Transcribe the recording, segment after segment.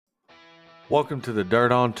Welcome to the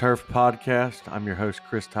Dirt on Turf podcast. I'm your host,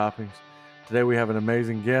 Chris Toppings. Today we have an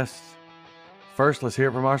amazing guest. First, let's hear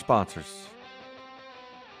it from our sponsors.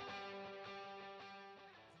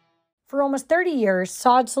 For almost 30 years,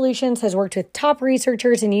 Sod Solutions has worked with top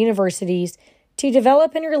researchers and universities to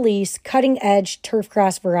develop and release cutting-edge turf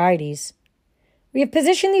grass varieties. We have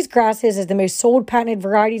positioned these grasses as the most sold patented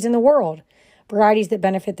varieties in the world, varieties that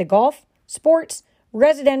benefit the golf, sports,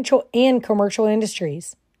 residential, and commercial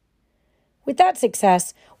industries. With that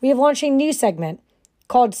success, we have launched a new segment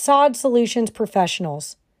called Sod Solutions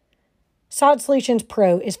Professionals. Sod Solutions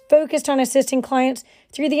Pro is focused on assisting clients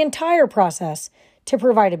through the entire process to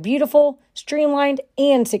provide a beautiful, streamlined,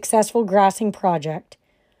 and successful grassing project.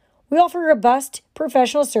 We offer robust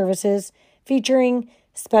professional services featuring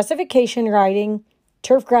specification writing,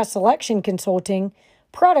 turf grass selection consulting,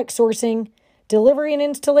 product sourcing, delivery and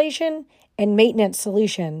installation, and maintenance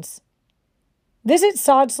solutions. Visit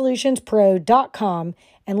sodsolutionsPro.com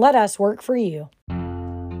and let us work for you.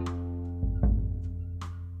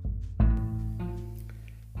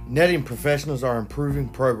 Netting professionals are improving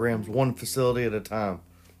programs one facility at a time.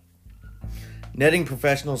 Netting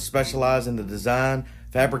professionals specialize in the design,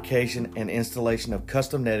 fabrication, and installation of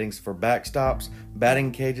custom nettings for backstops,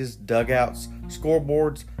 batting cages, dugouts,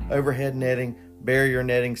 scoreboards, overhead netting, barrier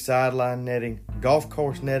netting, sideline netting, golf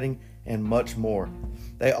course netting, and much more.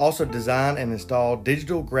 They also design and install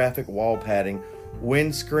digital graphic wall padding,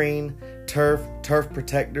 windscreen, turf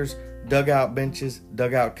protectors, dugout benches,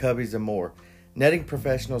 dugout cubbies, and more. Netting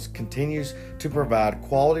Professionals continues to provide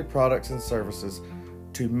quality products and services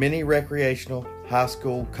to many recreational, high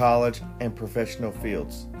school, college, and professional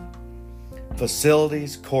fields,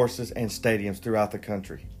 facilities, courses, and stadiums throughout the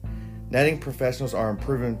country. Netting Professionals are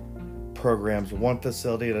improving programs one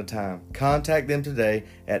facility at a time. Contact them today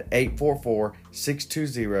at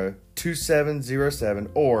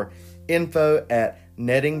 844-620-2707 or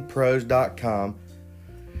info@nettingpros.com.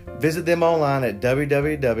 Visit them online at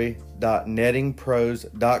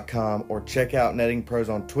www.nettingpros.com or check out Netting Pros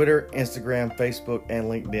on Twitter, Instagram, Facebook, and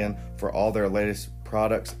LinkedIn for all their latest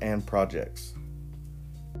products and projects.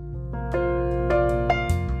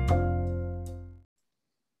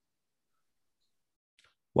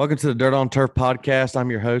 Welcome to the Dirt on Turf podcast. I'm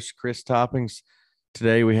your host, Chris Toppings.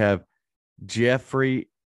 Today we have Jeffrey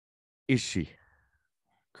Ische,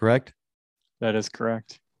 correct? That is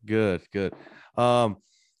correct. Good.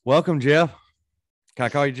 Welcome, Jeff. Can I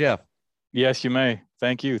call you Jeff? Yes, you may.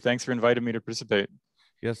 Thank you. Thanks for inviting me to participate.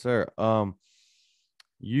 Yes, sir.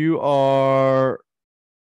 You are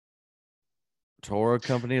Toro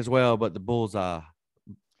company as well, but the Bullseye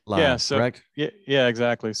line, correct? Yeah,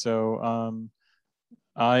 exactly. So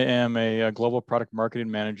I am a global product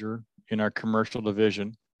marketing manager in our commercial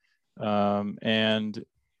division. And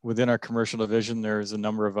within our commercial division, there's a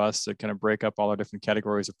number of us that kind of break up all our different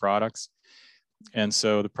categories of products. And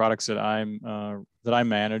so the products that I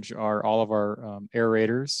manage are all of our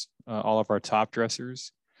aerators, all of our top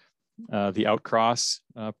dressers, the Outcross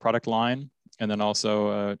product line, and then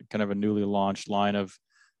also kind of a newly launched line of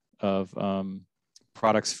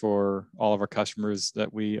products for all of our customers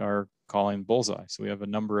that we are calling Bullseye. So we have a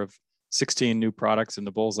number of 16 new products in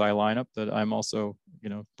the Bullseye lineup that I'm also,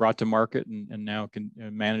 brought to market and now can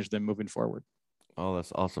manage them moving forward. Oh,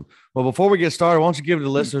 that's awesome. Well, before we get started, why don't you give the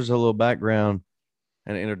listeners a little background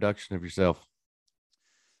and an introduction of yourself?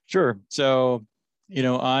 Sure. So,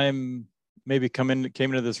 I'm maybe came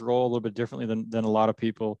into this role a little bit differently than a lot of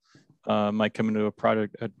people might come into a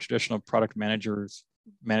traditional product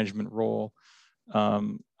management role.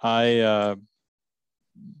 I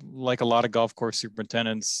like a lot of golf course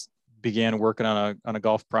superintendents, began working on a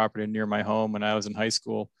golf property near my home when I was in high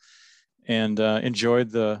school, and enjoyed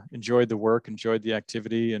the work, enjoyed the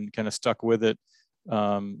activity, and kind of stuck with it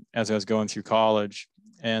as I was going through college.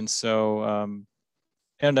 And so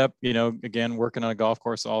ended up, again, working on a golf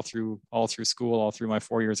course all through school, all through my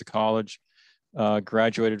 4 years of college.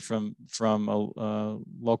 Graduated from a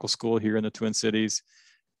local school here in the Twin Cities,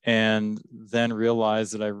 and then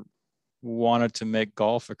realized that I wanted to make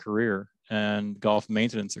golf a career and golf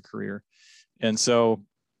maintenance a career. And so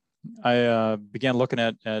I began looking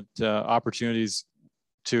at opportunities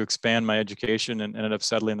to expand my education and ended up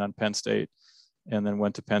settling on Penn State, and then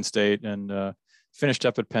went to Penn State and finished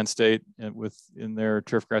up at Penn State in their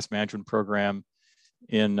turf grass management program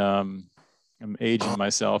I'm aging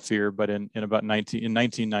myself here, but in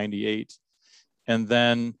 1998, and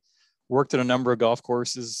then worked at a number of golf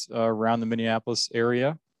courses around the Minneapolis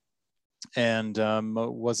area, and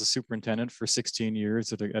was a superintendent for 16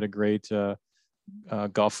 years at a great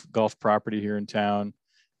golf property here in town.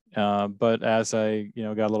 But as I,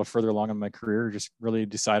 got a little further along in my career, just really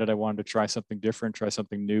decided I wanted to try something different, try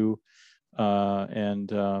something new. And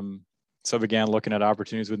so I began looking at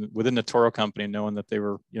opportunities within the Toro company, knowing that they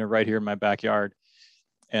were, right here in my backyard.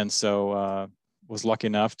 And so was lucky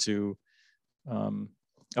enough to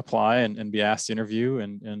apply and be asked to interview,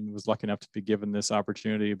 and was lucky enough to be given this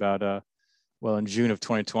opportunity about, in June of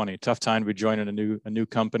 2020. Tough time to be joining a new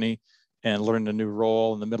company and learning a new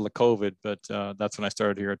role in the middle of COVID. But that's when I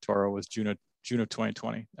started here at Toro, was June of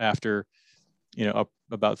 2020, after,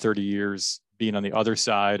 about 30 years being on the other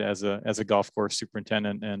side as a golf course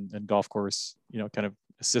superintendent and golf course, kind of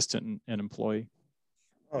assistant and employee.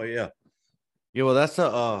 Oh yeah. Yeah. Well, that's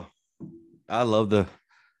I love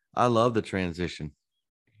the transition.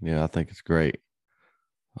 Yeah. I think it's great.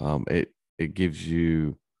 It gives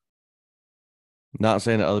you, not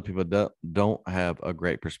saying that other people don't have a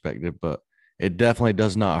great perspective, but it definitely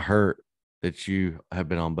does not hurt that you have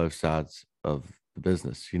been on both sides of the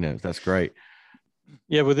business. That's great.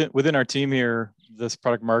 Yeah, within our team here, this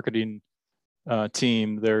product marketing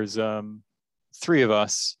team, there's 3 of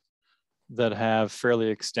us that have fairly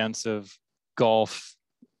extensive golf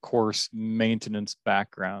course maintenance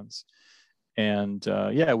backgrounds, and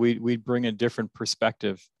we bring a different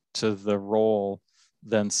perspective to the role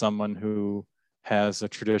than someone who has a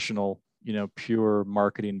traditional, pure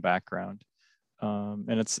marketing background.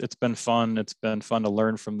 And it's been fun. It's been fun to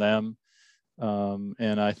learn from them,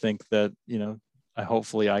 and I think that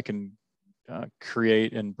hopefully I can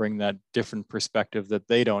create and bring that different perspective that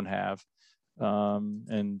they don't have,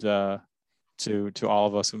 and to all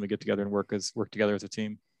of us when we get together and work together as a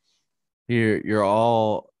team. You're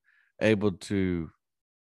all able to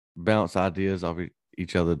bounce ideas off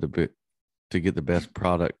each other to get the best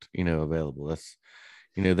product available. That's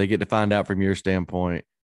they get to find out from your standpoint,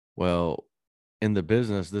 well, in the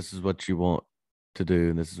business, this is what you want to do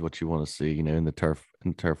and this is what you want to see in the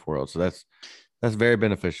turf world. So that's very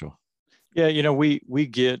beneficial. Yeah, we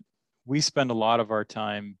spend a lot of our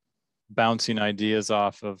time bouncing ideas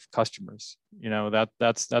off of customers.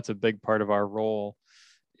 That's a big part of our role.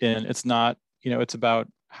 And it's not, it's about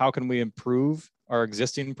how can we improve our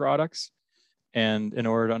existing products. And in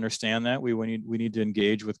order to understand that, we need to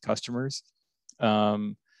engage with customers.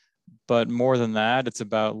 But more than that, it's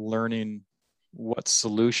about learning what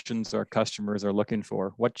solutions our customers are looking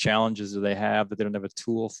for. What challenges do they have that they don't have a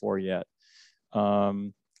tool for yet?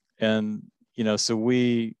 And so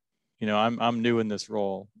I'm new in this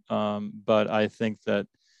role, but I think that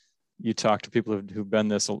you talk to people who've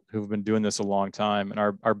been doing this a long time, and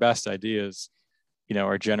our best ideas,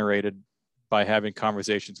 are generated by having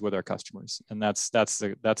conversations with our customers, and that's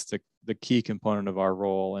the key component of our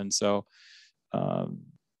role. And so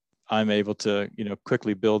I'm able to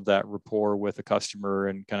quickly build that rapport with a customer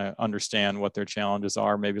and kind of understand what their challenges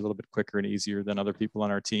are, maybe a little bit quicker and easier than other people on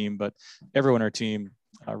our team. But everyone on our team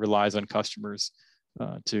relies on customers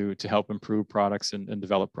to help improve products and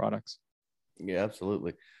develop products. Yeah,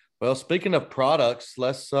 absolutely. Well, speaking of products,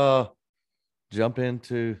 let's jump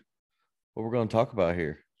into what we're going to talk about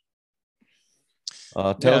here.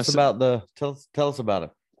 Tell us about it.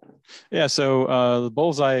 Yeah, so the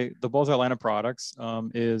Bullseye line of products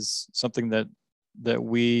is something that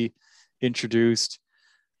we introduced.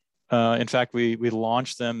 In fact, we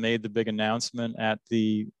launched them, made the big announcement at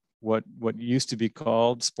the what used to be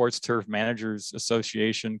called Sports Turf Managers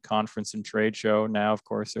Association Conference and Trade Show. Now, of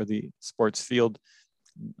course, they're the Sports Field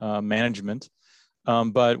Management.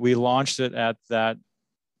 But we launched it at that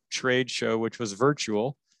trade show, which was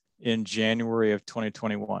virtual, in January of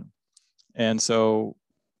 2021. And so,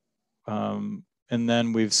 and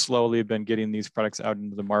then we've slowly been getting these products out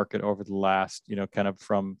into the market over the last, kind of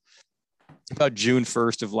from about June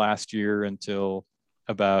 1st of last year until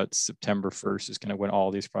about September 1st is kind of when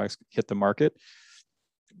all these products hit the market.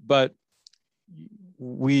 But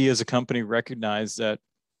we as a company recognize that,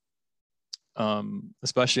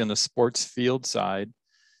 especially on the sports field side,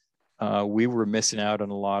 we were missing out on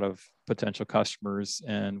a lot of potential customers,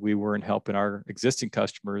 and we weren't helping our existing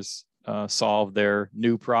customers solve their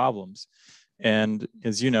new problems. And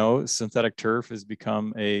as you know, synthetic turf has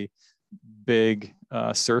become a big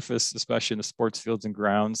surface, especially in the sports fields and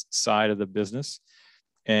grounds side of the business.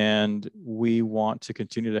 And we want to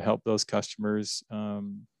continue to help those customers,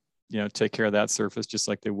 take care of that surface just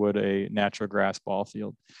like they would a natural grass ball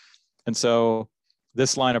field. And so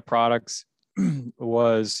this line of products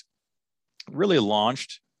was really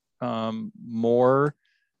launched more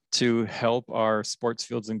to help our sports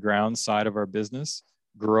fields and grounds side of our business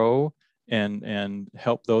grow and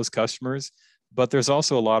help those customers. But there's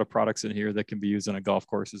also a lot of products in here that can be used on a golf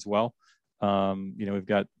course as well. We've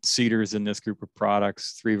got seeders in this group of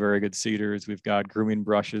products, 3 very good seeders. We've got grooming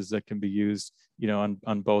brushes that can be used,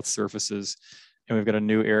 on both surfaces. And we've got a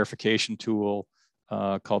new aerification tool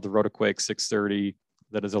called the Rotoquake 630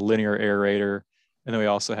 that is a linear aerator. And then we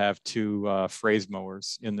also have 2 phrase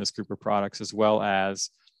mowers in this group of products, as well as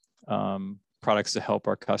products to help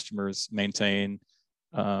our customers maintain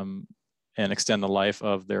and extend the life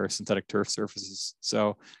of their synthetic turf surfaces.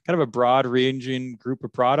 So kind of a broad ranging group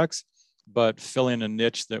of products, but filling a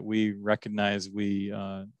niche that we recognize we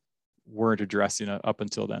weren't addressing up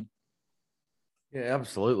until then. Yeah,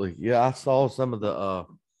 absolutely. Yeah, I saw some of the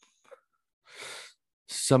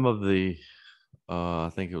I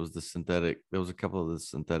think it was the synthetic. There was a couple of the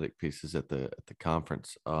synthetic pieces at the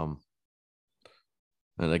conference. And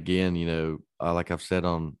again, like I've said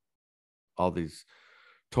on all these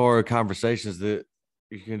Toro conversations, that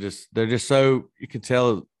they're just so, you can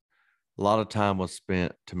tell a lot of time was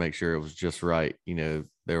spent to make sure it was just right.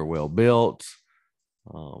 They're well built,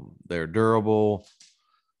 they're durable.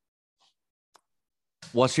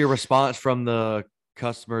 What's your response from the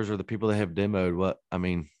customers or the people that have demoed?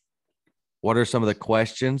 What are some of the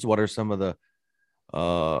questions? What are some of the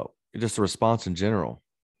just the response in general?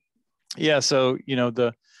 Yeah, so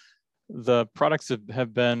the products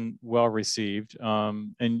have been well received,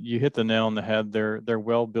 and you hit the nail on the head. They're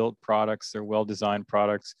well built products. They're well designed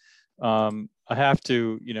products. I have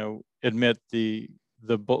to admit these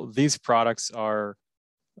products are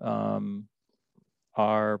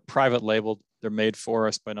private labeled. They're made for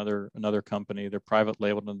us by another company. They're private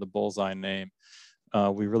labeled under the Bullseye name.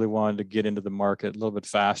 We really wanted to get into the market a little bit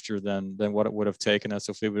faster than what it would have taken us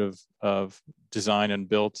if we would have designed and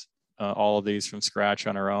built all of these from scratch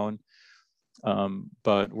on our own.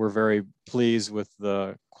 But we're very pleased with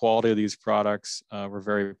the quality of these products. We're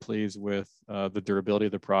very pleased with the durability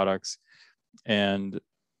of the products. And,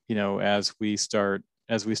 as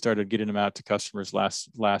we started getting them out to customers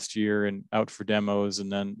last year and out for demos,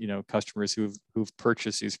 and then, customers who've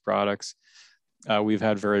purchased these products, we've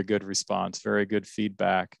had very good response, very good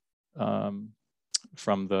feedback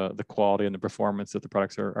from the quality and the performance that the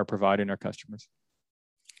products are providing our customers.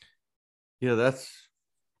 Yeah,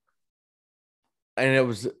 and it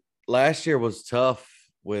was, last year was tough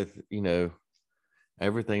with,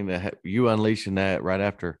 everything that you unleashing that right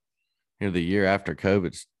after, the year after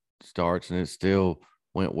COVID starts, and it still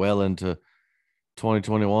went well into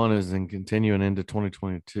 2021 and continuing into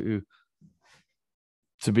 2022.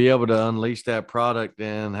 To be able to unleash that product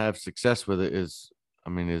and have success with it is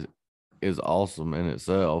awesome in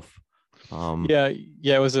itself.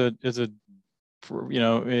 It was in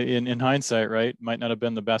hindsight, right, might not have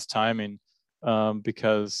been the best timing,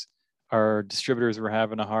 because our distributors were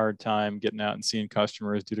having a hard time getting out and seeing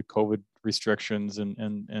customers due to COVID restrictions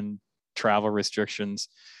and travel restrictions.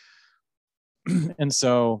 And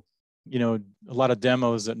so, a lot of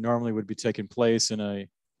demos that normally would be taking place in a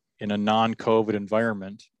non-COVID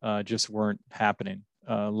environment just weren't happening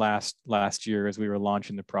last year as we were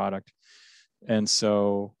launching the product. And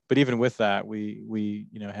so, but even with that, we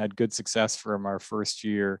had good success from our first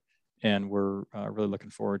year, and we're really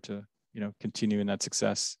looking forward to continuing that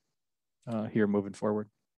success here moving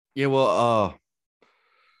forward. Yeah, well,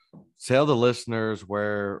 tell the listeners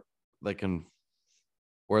where they can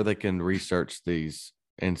research these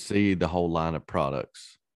and see the whole line of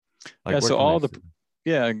products. Good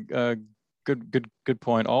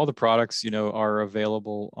point. All the products are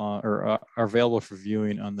available are available for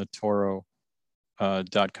viewing on the Toro.com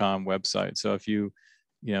website. So if you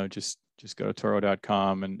just go to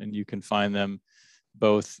Toro.com and you can find them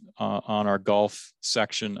both on our golf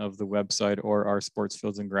section of the website or our sports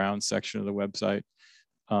fields and grounds section of the website.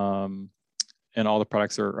 And all the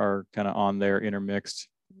products are kind of on there intermixed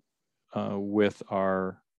with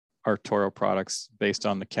our Toro products based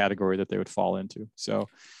on the category that they would fall into. So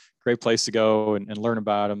great place to go and learn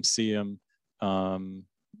about them, see them, and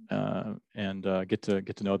get to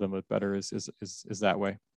know them a bit better is that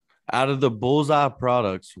way. Out of the Bullseye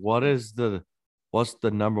products, what's the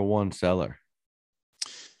number one seller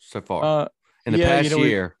so far in the past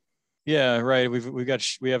year? Right.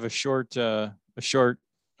 We have a short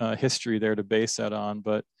history there to base that on,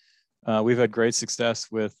 but we've had great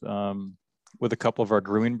success with a couple of our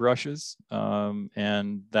grooming brushes,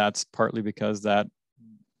 and that's partly because that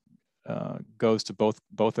goes to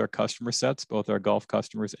both our customer sets, both our golf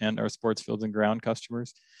customers and our sports fields and ground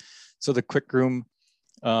customers. So the quick groom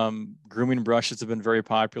grooming brushes have been very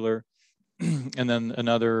popular. And then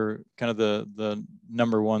another kind of the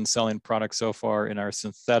number one selling product so far in our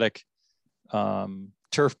synthetic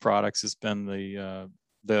turf products has been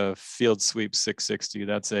the Field Sweep 660.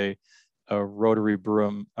 That's a a rotary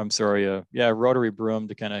broom. Rotary broom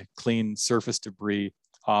to kind of clean surface debris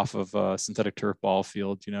off of a synthetic turf ball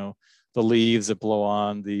field. You know, the leaves that blow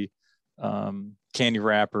on, the candy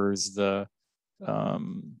wrappers, the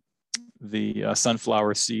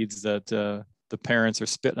sunflower seeds that the parents are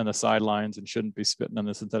spitting on the sidelines and shouldn't be spitting on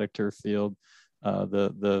the synthetic turf field.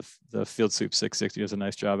 The Field Sweep 660 does a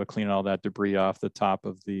nice job of cleaning all that debris off the top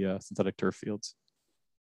of the synthetic turf fields.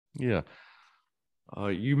 Yeah.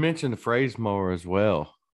 You mentioned the phrase mower as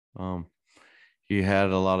well. You had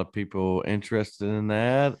a lot of people interested in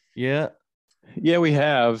that yet? Yeah, we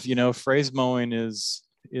have. You know, phrase mowing is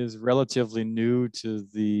relatively new to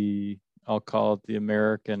the, I'll call it the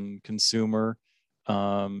American consumer.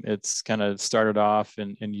 It's kind of started off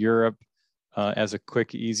in Europe as a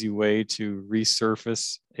quick, easy way to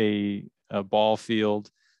resurface a ball field.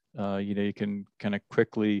 You know, you can kind of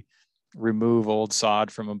quickly remove old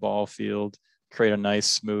sod from a ball field, create a nice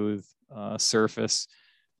smooth surface,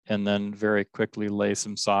 and then very quickly lay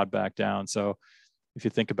some sod back down. So if you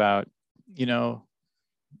think about, you know,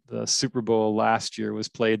 the Super Bowl last year was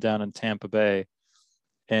played down in Tampa Bay,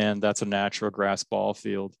 and that's a natural grass ball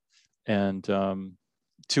field. And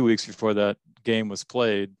 2 weeks before that game was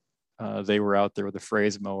played, they were out there with a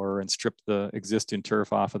phrase mower and stripped the existing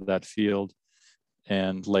turf off of that field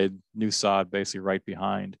and laid new sod basically right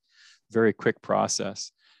behind. Very quick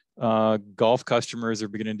process. Golf customers are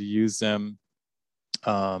beginning to use them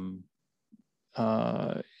in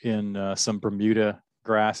some Bermuda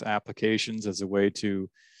grass applications as a way to,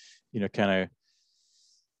 you know, kind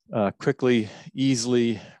of quickly,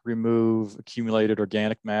 easily remove accumulated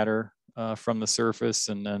organic matter from the surface.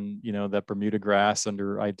 And then, you know, that Bermuda grass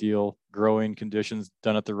under ideal growing conditions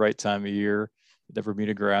done at the right time of year, the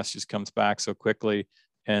Bermuda grass just comes back so quickly,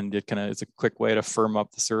 and it's a quick way to firm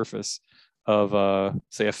up the surface of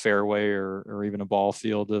say a fairway or even a ball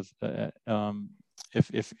field of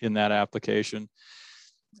if in that application.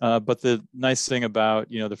 But the nice thing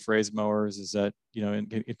about, you know, the phrase mowers is that, you know, in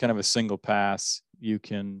kind of a single pass, you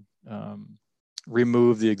can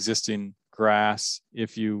remove the existing grass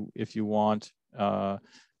if you want,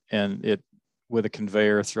 and it with a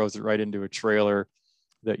conveyor throws it right into a trailer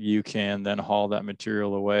that you can then haul that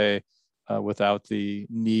material away without the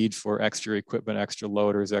need for extra equipment, extra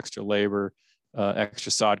loaders, extra labor,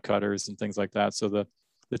 extra sod cutters and things like that. So the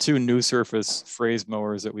two new surface phrase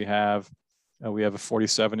mowers that we have a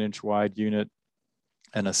 47-inch wide unit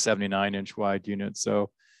and a 79-inch wide unit.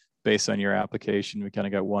 So based on your application, we kind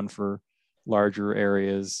of got one for larger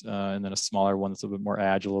areas and then a smaller one that's a little bit more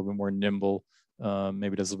agile, a little bit more nimble,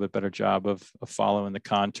 maybe does a little bit better job of following the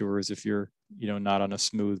contours if you're, you know, not on a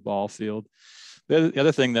smooth ball field. The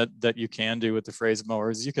other thing that you can do with the phrase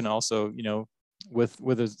mowers, you can also, you know,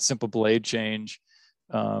 with a simple blade change,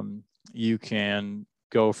 you can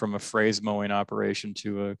go from a phrase mowing operation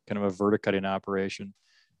to a kind of a verticutting operation,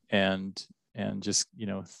 and just, you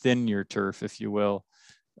know, thin your turf, if you will.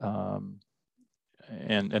 And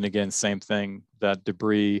again, same thing, that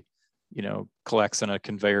debris, you know, collects on a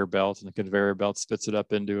conveyor belt, and the conveyor belt spits it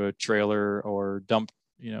up into a trailer or dump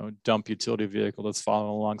utility vehicle that's following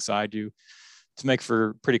alongside you, to make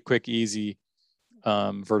for pretty quick, easy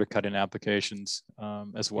verticutting applications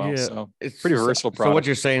as well. Yeah, so it's pretty versatile product. So what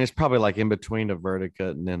you're saying is probably like in between a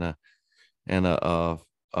verticut and a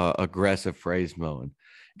aggressive phrase mowing,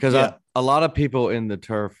 because Yeah. a lot of people in the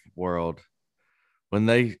turf world, when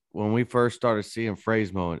we first started seeing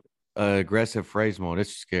phrase mowing, aggressive phrase mowing,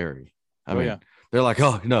 it's scary. I mean, they're like,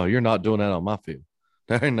 "Oh no, you're not doing that on my field.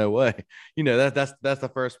 There ain't no way." You know, that's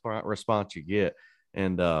the first response you get,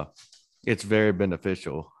 and it's very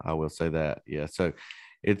beneficial. I will say that. Yeah. So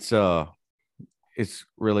it's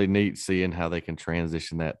really neat seeing how they can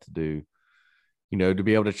transition that to do, you know, to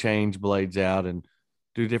be able to change blades out and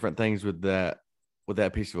do different things with that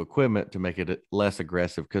piece of equipment to make it less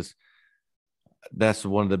aggressive. Because that's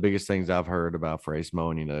one of the biggest things I've heard about phrase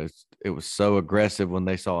mowing. You know, it was so aggressive when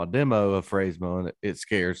they saw a demo of phrase mowing, it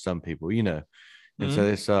scares some people, you know. And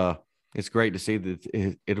Mm-hmm. so it's great to see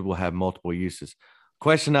that it will have multiple uses.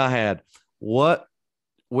 Question I had: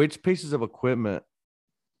 which pieces of equipment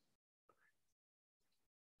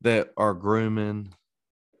that are grooming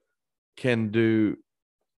you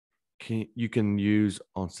can use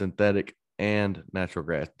on synthetic and natural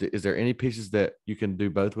grass? Is there any pieces that you can do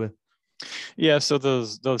both with? Yeah, so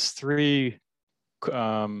those three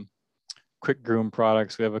quick groom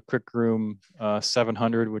products. We have a quick groom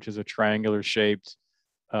 700, which is a triangular shaped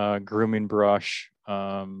grooming brush,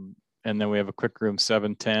 and then we have a quick groom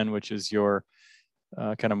 710, which is your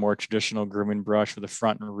kind of more traditional grooming brush for the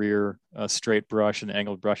front and rear straight brush and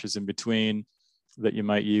angled brushes in between that you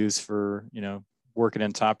might use for, you know, working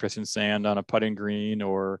in top dressing sand on a putting green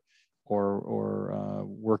or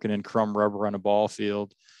working in crumb rubber on a ball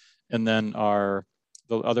field. And then the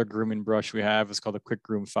other grooming brush we have is called the Quick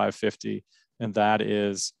Groom 550, and that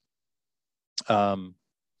is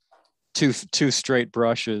two straight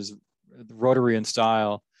brushes, rotary in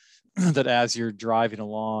style, that as you're driving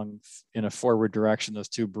along in a forward direction, those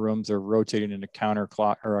two brooms are rotating in a counter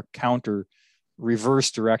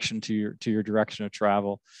reverse direction to your direction of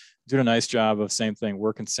travel. Doing a nice job of same thing,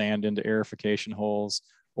 working sand into aerification holes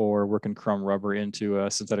or working crumb rubber into a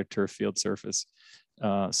synthetic turf field surface.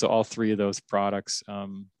 So all three of those products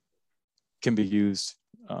can be used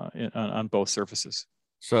on both surfaces.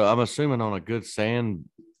 So I'm assuming on a good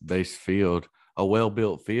sand-based field, a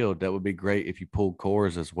well-built field, that would be great if you pulled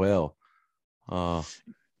cores as well.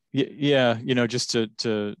 Yeah, just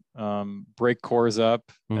to break cores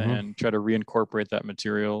up and try to reincorporate that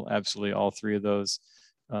material. Absolutely, all three of those.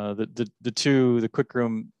 The Quick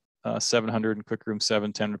Groom 700 and Quick Groom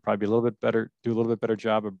 710 would probably be do a little bit better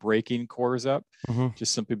job of breaking cores up,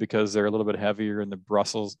 just simply because they're a little bit heavier, and the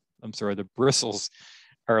bristles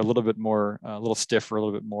are a little bit more, a little stiffer, a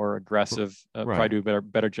little bit more aggressive. Right. Probably do a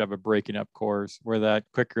better job of breaking up cores. Where that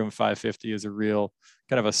Quick Groom 550 is a real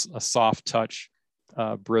kind of a soft touch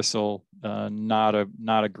bristle, not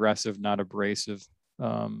aggressive, not abrasive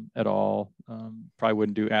at all. Probably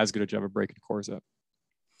wouldn't do as good a job of breaking cores up.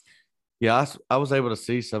 Yeah, I was able to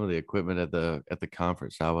see some of the equipment at the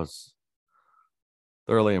conference. I was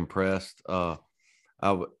thoroughly impressed.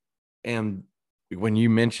 And when you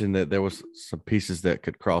mentioned that there was some pieces that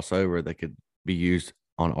could cross over, that could be used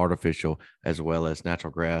on artificial as well as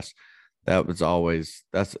natural grass, that's always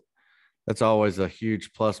a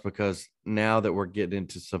huge plus, because now that we're getting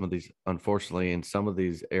into some of these, unfortunately, in some of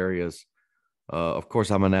these areas, of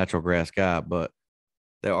course, I'm a natural grass guy, but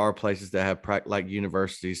there are places that have like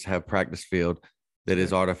universities have practice field that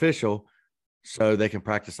is artificial, so they can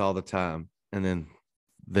practice all the time. And then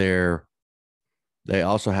they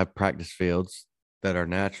also have practice fields that are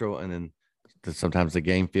natural, and then sometimes the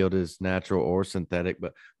game field is natural or synthetic.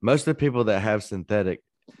 But most of the people that have synthetic,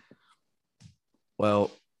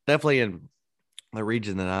 well, definitely in the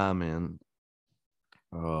region that I'm in,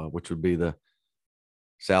 which would be the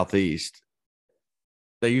Southeast,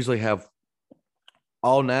 they usually have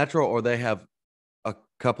all natural, or they have a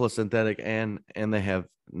couple of synthetic, and they have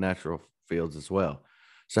natural fields as well.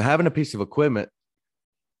 So having a piece of equipment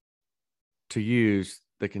to use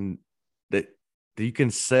that you can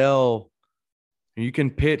sell, you can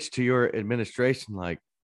pitch to your administration like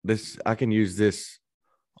this, I can use this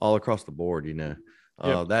all across the board,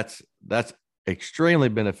 Yep. That's extremely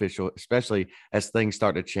beneficial, especially as things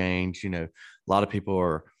start to change. A lot of people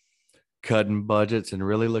are cutting budgets and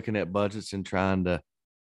really looking at budgets and trying to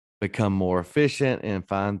become more efficient and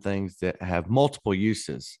find things that have multiple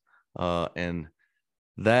uses. And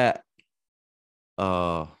that,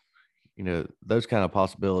 those kind of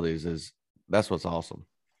possibilities that's what's awesome.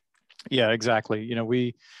 Yeah, exactly.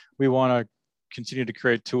 We want to continue to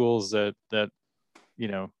create tools that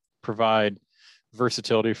provide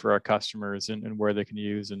versatility for our customers and where they can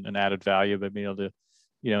use and added value, but being able to,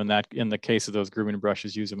 in the case of those grooming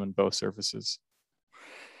brushes, use them on both surfaces.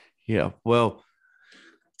 Yeah. Well,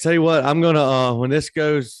 tell you what, I'm gonna when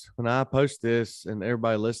I post this and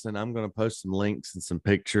everybody listening, I'm gonna post some links and some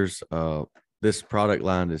pictures. This product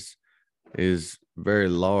line is very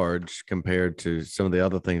large compared to some of the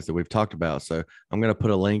other things that we've talked about. So I'm gonna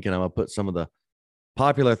put a link, and I'm gonna put some of the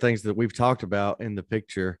popular things that we've talked about in the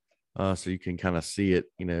picture, so you can kind of see it,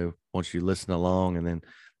 once you listen along. And then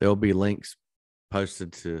there'll be links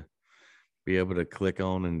posted to be able to click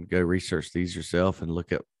on and go research these yourself and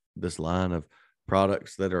look at this line of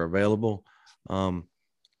products that are available.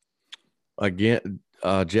 Again,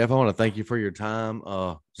 Jeff, I want to thank you for your time.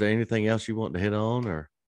 Is there anything else you want to hit on, or?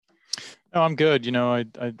 No, I'm good. I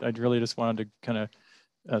really just wanted to kind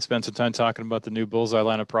of spend some time talking about the new Bullseye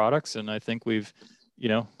line of products, and I think we've,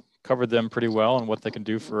 covered them pretty well and what they can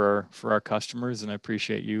do for our customers. And I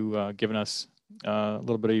appreciate you giving us a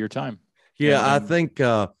little bit of your time. Yeah, I think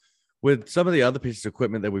with some of the other pieces of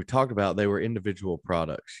equipment that we've talked about, they were individual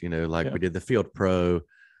products. We did the Field Pro,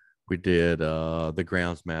 we did the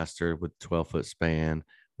Groundsmaster with 12-foot span,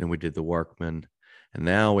 then we did the Workman, and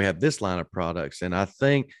now we have this line of products. And I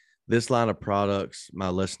think this line of products, my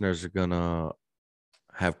listeners are gonna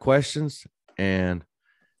have questions, and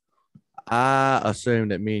I assume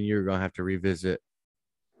that me and you are gonna have to revisit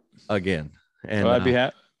again. And I'd be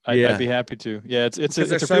happy to. Yeah, it's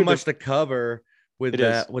there's so much to cover with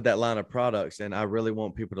that line of products, and I really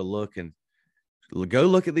want people to look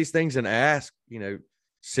at these things and ask.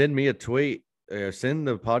 Send me a tweet send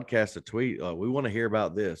the podcast a tweet. We want to hear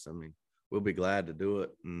about this. I mean, we'll be glad to do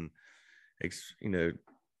it and,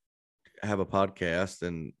 have a podcast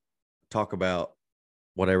and talk about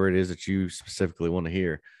whatever it is that you specifically want to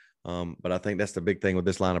hear. But I think that's the big thing with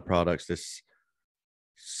this line of products. This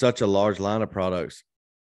such a large line of products.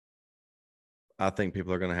 I think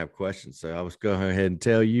people are going to have questions. So I was going ahead and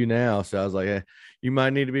tell you now. So I was like, hey, you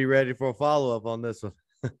might need to be ready for a follow-up on this one.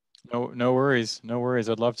 No worries. No worries.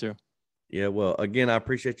 I'd love to. Yeah. Well, again, I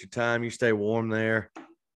appreciate your time. You stay warm there.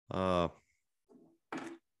 I'm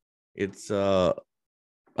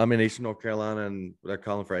in Eastern North Carolina and they're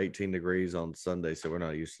calling for 18 degrees on Sunday. So we're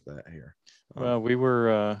not used to that here. Well, we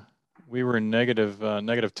were negative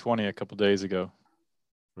 20 a couple days ago.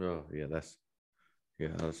 Oh yeah. That's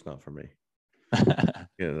not for me.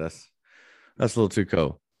 Yeah, that's a little too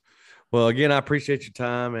cold. Well, again, I appreciate your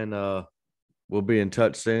time, and we'll be in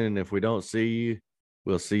touch soon. And if we don't see you,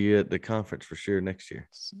 we'll see you at the conference for sure next year.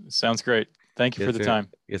 Sounds great. Thank you for the time.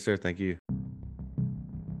 Yes, sir. Thank you.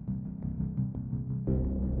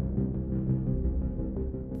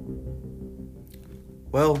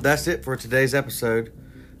 Well, that's it for today's episode.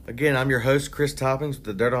 Again, I'm your host, Chris Toppings, with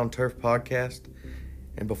the Dirt on Turf podcast.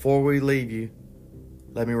 And before we leave you,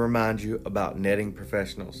 let me remind you about netting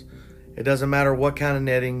professionals. It doesn't matter what kind of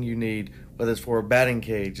netting you need, whether it's for a batting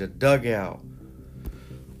cage, a dugout,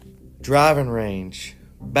 driving range,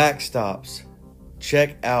 backstops.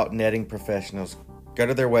 Check out Netting Professionals. Go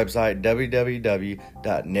to their website,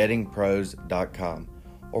 www.nettingpros.com,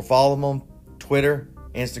 or follow them on Twitter,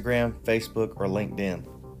 Instagram, Facebook, or LinkedIn.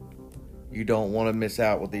 You don't want to miss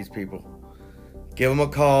out with these people. Give them a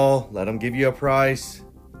call. Let them give you a price.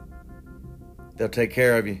 They'll take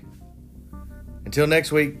care of you. Until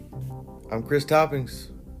next week, I'm Chris Toppings.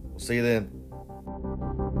 We'll see you then.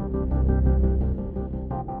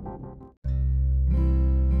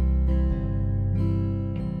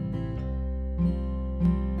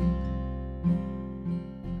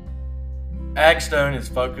 Agstone is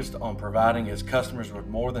focused on providing its customers with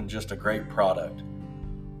more than just a great product.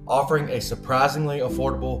 Offering a surprisingly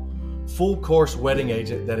affordable, full-course wetting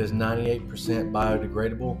agent that is 98%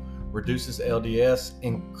 biodegradable, reduces LDS,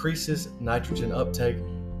 increases nitrogen uptake,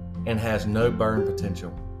 and has no burn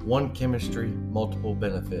potential. One chemistry, multiple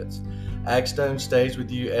benefits. Agstone stays with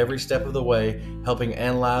you every step of the way, helping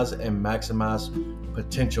analyze and maximize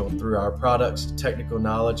potential through our products, technical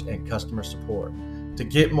knowledge, and customer support. To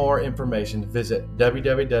get more information, visit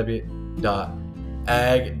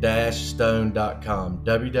www.ag-stone.com,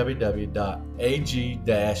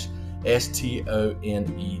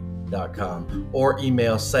 www.ag-stone.com, or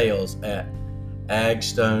email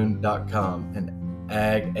sales@agstone.com and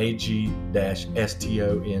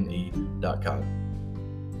ag-stone.com.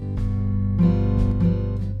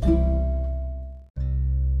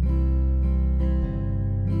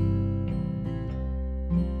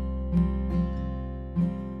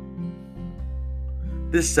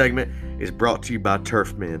 This segment is brought to you by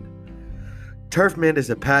Turf Mend. Turf Mend is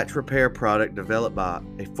a patch repair product developed by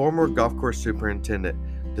a former golf course superintendent,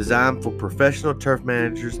 designed for professional turf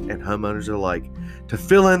managers and homeowners alike to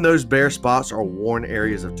fill in those bare spots or worn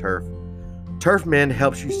areas of turf. Turf Mend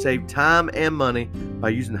helps you save time and money by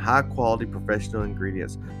using high-quality professional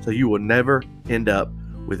ingredients, so you will never end up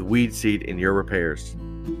with weed seed in your repairs.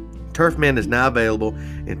 Turf Mend is now available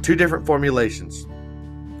in 2 different formulations.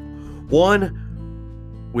 One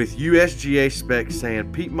with USGA specs saying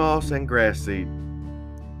peat moss and grass seed,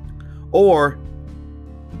 or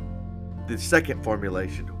the second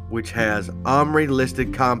formulation, which has OMRI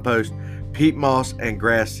listed compost, peat moss, and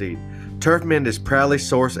grass seed. Turf Mend is proudly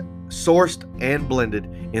sourced and blended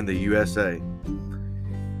in the USA.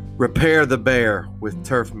 Repair the bare with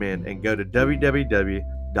Turf Mend and go to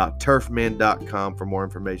www.turfmend.com for more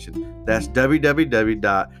information. That's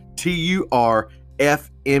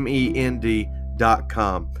www.turfmend.com.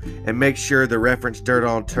 And make sure to reference Dirt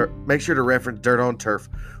on Turf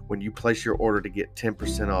when you place your order to get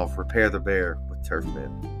 10% off. Repair the bare with Turf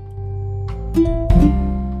Mend.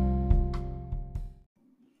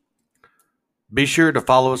 Be sure to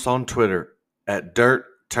follow us on Twitter at Dirt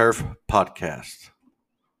Turf Podcast.